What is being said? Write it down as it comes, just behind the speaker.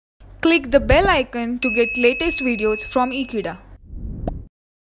Click the bell icon to get latest videos from Ekeeda.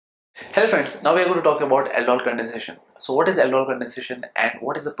 Hello friends, now we are going to talk about aldol condensation. So what is aldol condensation and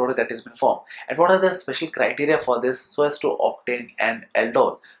what is the product that has been formed and what are the special criteria for this so as to obtain an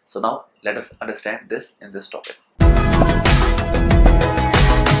aldol. So now let us understand this in this topic.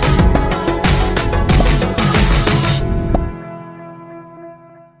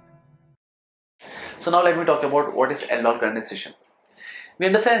 So now let me talk about what is aldol condensation. We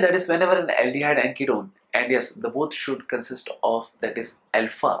understand that is whenever an aldehyde and ketone, and yes, the both should consist of that is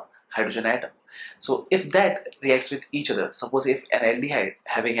alpha hydrogen atom. So if that reacts with each other, suppose if an aldehyde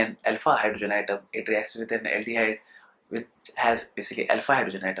having an alpha hydrogen atom, it reacts with an aldehyde which has basically alpha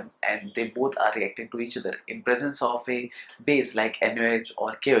hydrogen atom, and they both are reacting to each other in presence of a base like NaOH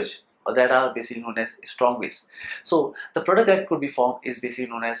or KOH, or that are basically known as strong base. So the product that could be formed is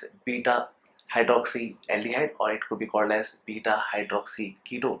basically known as beta hydroxyaldehyde, or it could be called as beta hydroxy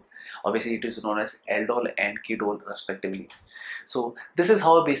ketone, or basically it is known as aldol and ketone respectively. So this is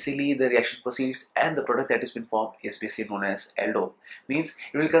how basically the reaction proceeds, and the product that has been formed is basically known as aldol. Means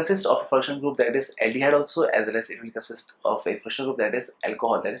it will consist of a functional group that is aldehyde also, as well as it will consist of a functional group that is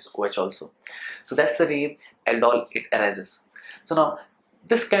alcohol, that is OH also. So that's the name aldol it arises. So now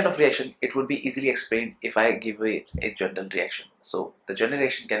this kind of reaction, it would be easily explained if I give a general reaction. So the general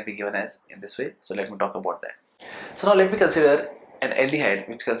reaction can be given as in this way. So let me talk about that. So now let me consider an aldehyde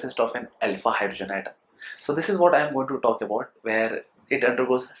which consists of an alpha hydrogen atom. So this is what I am going to talk about, where it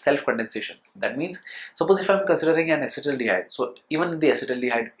undergoes self-condensation. That means, suppose if I am considering an acetaldehyde, so even the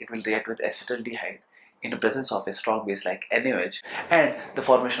acetaldehyde, it will react with acetaldehyde in the presence of a strong base like NaOH, and the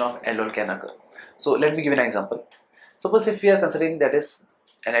formation of aldol can occur. So let me give an example. Suppose if we are considering that is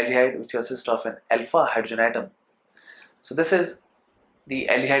an aldehyde which consists of an alpha hydrogen atom. So this is the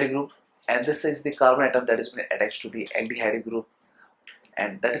aldehyde group, and this is the carbon atom that has been attached to the aldehyde group,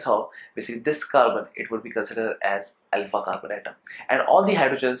 and that is how basically this carbon, it would be considered as alpha carbon atom, and all the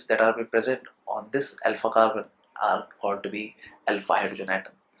hydrogens that are present on this alpha carbon are called to be alpha hydrogen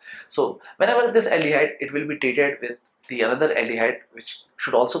atom. So whenever this aldehyde, it will be treated with the another aldehyde which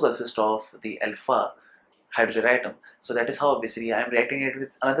should also consist of the alpha hydrogen atom. So that is how basically I am reacting it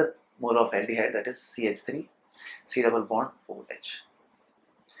with another mole of aldehyde, that is CH3, C double bond OH.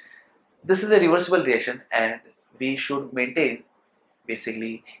 This is a reversible reaction, and we should maintain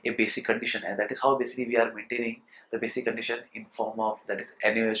basically a basic condition, and that is how basically we are maintaining the basic condition in form of that is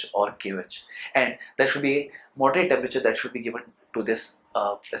NaOH or KOH, and there should be a moderate temperature that should be given to this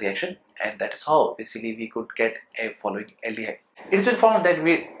reaction, and that is how basically we could get a following aldehyde. It has been found that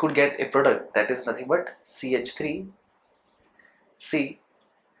we could get a product that is nothing but CH3, C.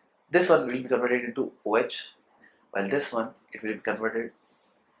 This one will be converted into OH, while this one, it will be converted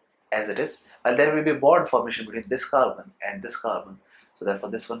as it is, while there will be bond formation between this carbon and this carbon. So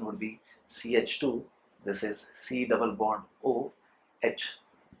therefore this one would be CH2, this is C double bond OH.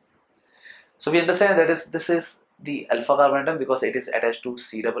 So we understand that this is the alpha carbon atom because it is attached to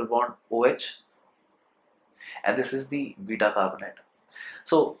C double bond OH, and this is the beta carbon atom.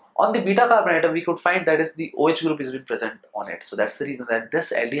 So on the beta carbon atom, we could find that is the OH group is been present on it. So that's the reason that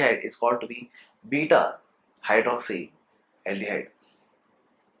this aldehyde is called to be beta hydroxy aldehyde,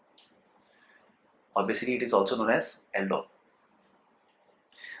 or basically it is also known as aldol.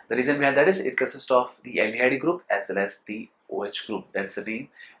 The reason behind that is it consists of the aldehyde group as well as the OH group. That's the name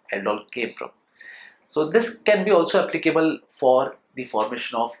aldol came from. So this can be also applicable for the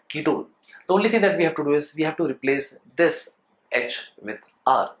formation of ketone. The only thing that we have to do is we have to replace this H with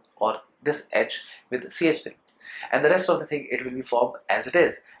R, or this H with CH3, and the rest of the thing, it will be formed as it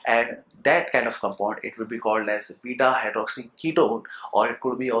is, and that kind of compound, it will be called as beta hydroxy ketone, or it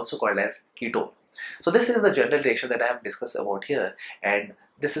could be also called as ketone. So this is the general reaction that I have discussed about here, and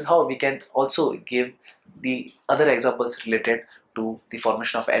this is how we can also give the other examples related to the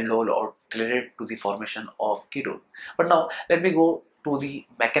formation of aldol or related to the formation of ketone. But now let me go to the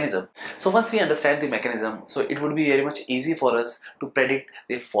mechanism. So once we understand the mechanism, so it would be very much easy for us to predict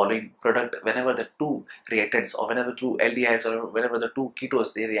the following product whenever the two reactants, or whenever two aldehydes, or whenever the two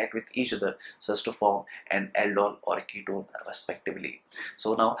ketones, they react with each other so as to form an aldol or a ketone respectively.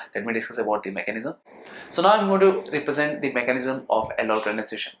 So now let me discuss about the mechanism. So now I'm going to represent the mechanism of aldol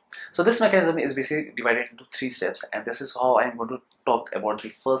condensation. So this mechanism is basically divided into 3 steps, and this is how I'm going to talk about the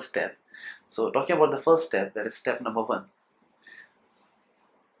first step. So talking about the first step, that is step number 1.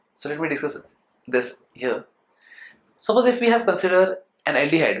 So let me discuss this here. Suppose if we have considered an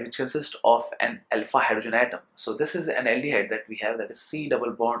aldehyde which consists of an alpha hydrogen atom. So this is an aldehyde that we have, that is C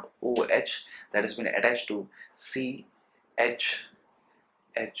double bond OH, that has been attached to C H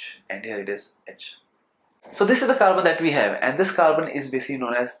H, and here it is H. So this is the carbon that we have, and this carbon is basically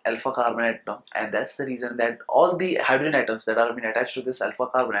known as alpha carbon atom, and that's the reason that all the hydrogen atoms that are being attached to this alpha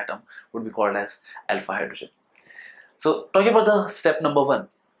carbon atom would be called as alpha hydrogen. So talking about the step number 1.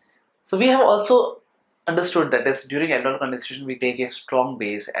 So we have also understood that is during aldol condensation we take a strong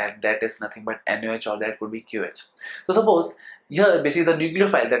base, and that is nothing but NaOH, or that could be QH. So suppose here basically the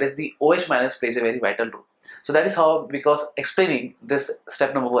nucleophile, that is the OH minus, plays a very vital role. So that is how, because explaining this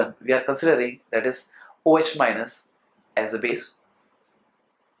step number 1, we are considering that is OH minus as the base.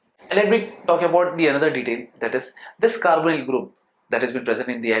 And let me talk about the another detail, that is this carbonyl group that has been present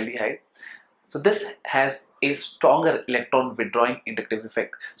in the aldehyde. So this has a stronger electron withdrawing inductive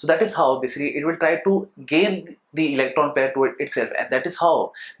effect. So that is how basically it will try to gain the electron pair to itself, and that is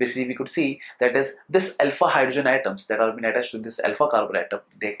how basically we could see that is this alpha hydrogen atoms that are being attached to this alpha carbon atom,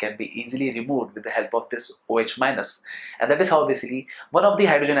 they can be easily removed with the help of this OH minus, and that is how basically one of the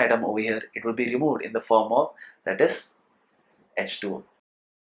hydrogen atom over here, it will be removed in the form of that is H2O,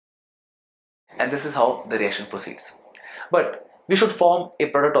 and this is how the reaction proceeds. But we should form a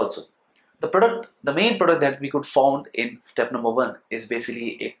product also. The main product that we could found in step number 1 is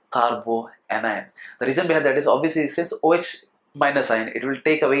basically a carboanion. The reason behind that is obviously since OH minus ion, it will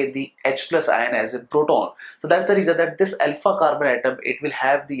take away the H plus ion as a proton. So that's the reason that this alpha carbon atom, it will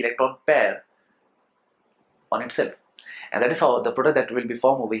have the electron pair on itself. And that is how the product that will be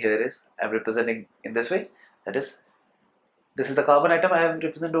formed over here is, I am representing in this way. That is, this is the carbon atom I have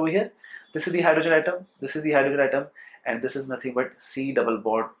represented over here. This is the hydrogen atom. This is the hydrogen atom. And this is nothing but C double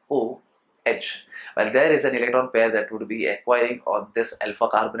bond O H. Well, there is an electron pair that would be acquiring on this alpha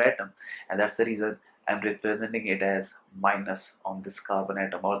carbon atom, and that's the reason I'm representing it as minus on this carbon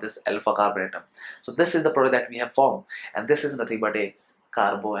atom, or this alpha carbon atom. So this is the product that we have formed, and this is nothing but a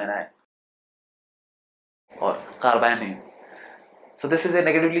carboanion or carbanion. So this is a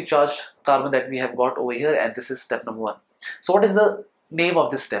negatively charged carbon that we have got over here, and this is step number 1. So what is the name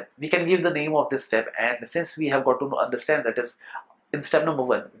of this step? We can give the name of this step, and since we have got to understand that is in step number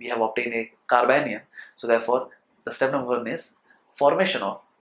 1 we have obtained a carbanion, so therefore the step number 1 is formation of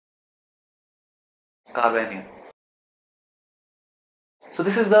carbanion. So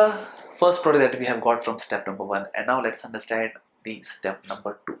this is the first product that we have got from step number 1, and now let's understand the step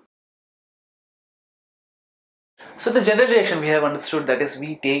number 2. So the general reaction we have understood, that is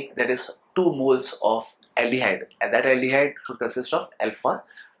we take that is 2 moles of aldehyde, and that aldehyde should consist of alpha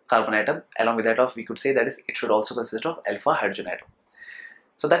carbon atom, along with that of we could say that is it should also consist of alpha hydrogen atom.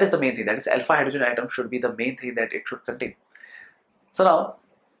 So that is the main thing, that is alpha hydrogen atom should be the main thing that it should contain. So now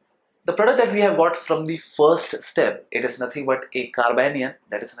the product that we have got from the first step, it is nothing but a carbanion,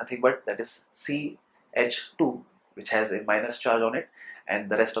 that is nothing but that is CH2, which has a minus charge on it, and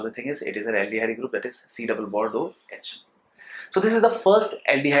the rest of the thing is it is an aldehyde group, that is C double bond OH. So this is the first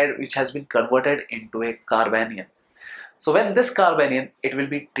aldehyde which has been converted into a carbanion. So when this carbanion, it will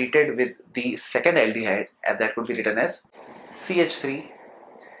be treated with the second aldehyde, and that could be written as CH3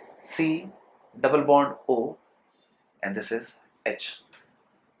 C double bond O, and this is H.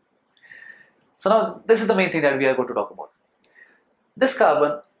 So now this is the main thing that we are going to talk about. This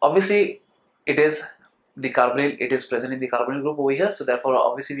carbon, obviously it is the carbonyl, it is present in the carbonyl group over here, so therefore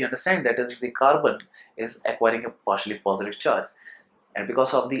obviously we understand that is the carbon is acquiring a partially positive charge, and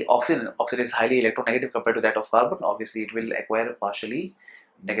because of the oxygen is highly electronegative compared to that of carbon, obviously it will acquire a partially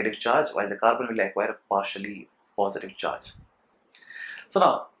negative charge, while the carbon will acquire a partially positive charge. So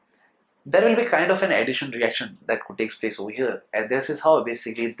now there will be kind of an addition reaction that could take place over here, and this is how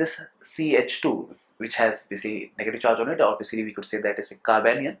basically this CH2, which has basically negative charge on it, or basically we could say that is a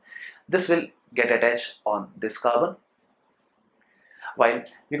carbanion, this will get attached on this carbon, while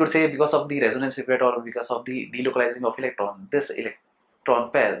we could say because of the resonance effect or because of the delocalizing of electron, this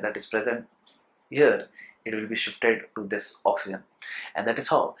electron pair that is present here, it will be shifted to this oxygen, and that is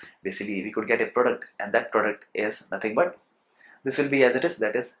how basically we could get a product, and that product is nothing but this will be as it is,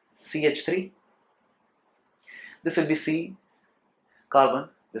 that is CH3, this will be C carbon,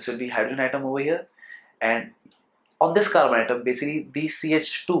 this will be hydrogen atom over here, and on this carbon atom basically the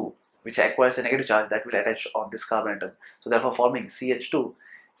CH2 which acquires a negative charge, that will attach on this carbon atom, so therefore forming CH2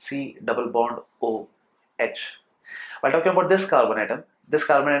 C double bond OH. While talking about this carbon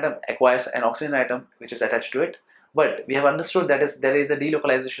atom acquires an oxygen atom which is attached to it, but we have understood that is there is a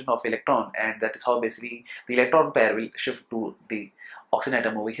delocalization of electron, and that is how basically the electron pair will shift to the oxygen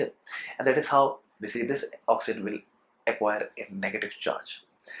atom over here, and that is how basically this oxygen will acquire a negative charge.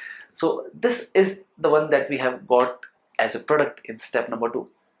 So this is the one that we have got as a product in step number 2.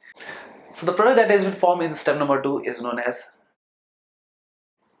 So the product that has been formed in step number 2 is known as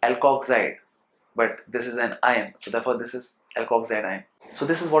alkoxide but this is an ion, so therefore this is alkoxide ion. So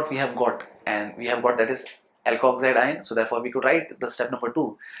this is what we have got, and we have got that is alkoxide ion, so therefore we could write the step number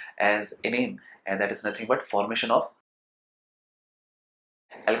 2 as a name, and that is nothing but formation of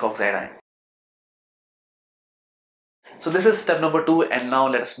alkoxide ion. So this is step number 2, and now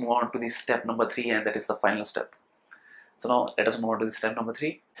let us move on to the step number 3, and that is the final step. So now let us move on to the step number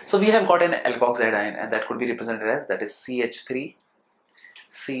 3. So we have got an alkoxide ion, and that could be represented as, that is CH3,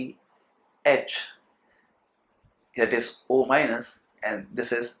 CH, that is O minus, and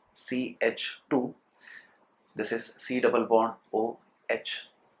this is CH2, this is C double bond OH.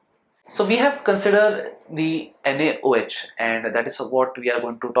 So we have considered the NaOH, and that is what we are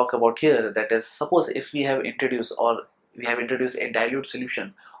going to talk about here. That is, suppose if we have introduced a dilute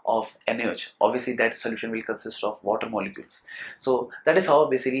solution of NaOH, obviously that solution will consist of water molecules. So that is how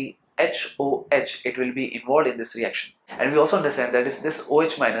basically HOH, it will be involved in this reaction. And we also understand that is this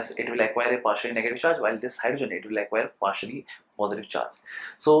OH minus, it will acquire a partially negative charge, while this hydrogen, it will acquire partially positive charge.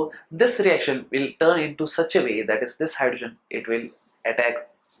 So this reaction will turn into such a way that is this hydrogen, it will attack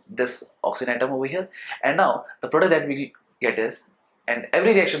this oxygen atom over here, and now the product that we get is, and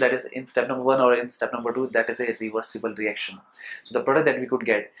every reaction that is in step number 1 or in step number 2, that is a reversible reaction. So the product that we could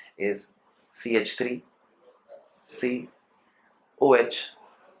get is CH3, COH,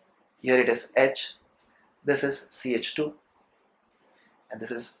 here it is H, this is CH2, and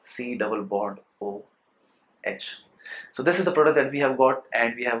this is C double bond OH. So this is the product that we have got,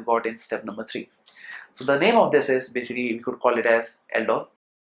 and we have got in step number 3. So the name of this is basically, we could call it as aldol.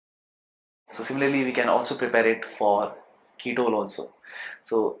 So similarly, we can also prepare it for ketone also.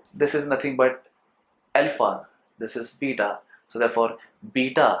 So this is nothing but alpha, this is beta, so therefore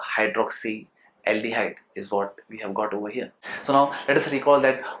beta hydroxy aldehyde is what we have got over here. So now let us recall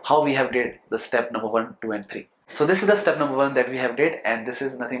that how we have did the step number 1, 2 and 3. So this is the step number 1 that we have did, and this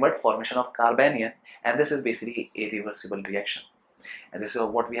is nothing but formation of carbanion, and this is basically a reversible reaction. And this is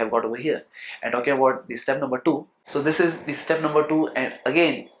what we have got over here. And talking about the step number 2, so this is the step number 2, and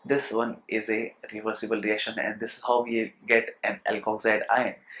again this one is a reversible reaction, and this is how we get an alkoxide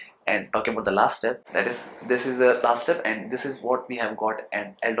ion. And talking about the last step, that is, this is the last step, and this is what we have got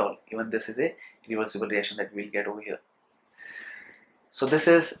an aldol. Even this is a reversible reaction that we will get over here. So this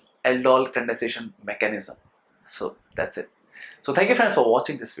is aldol condensation mechanism. So that's it. So thank you friends for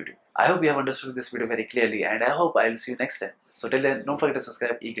watching this video. I hope you have understood this video very clearly, and I hope I will see you next time. So till then, don't forget to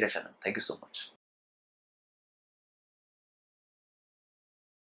subscribe Ekeeda channel. Thank you so much.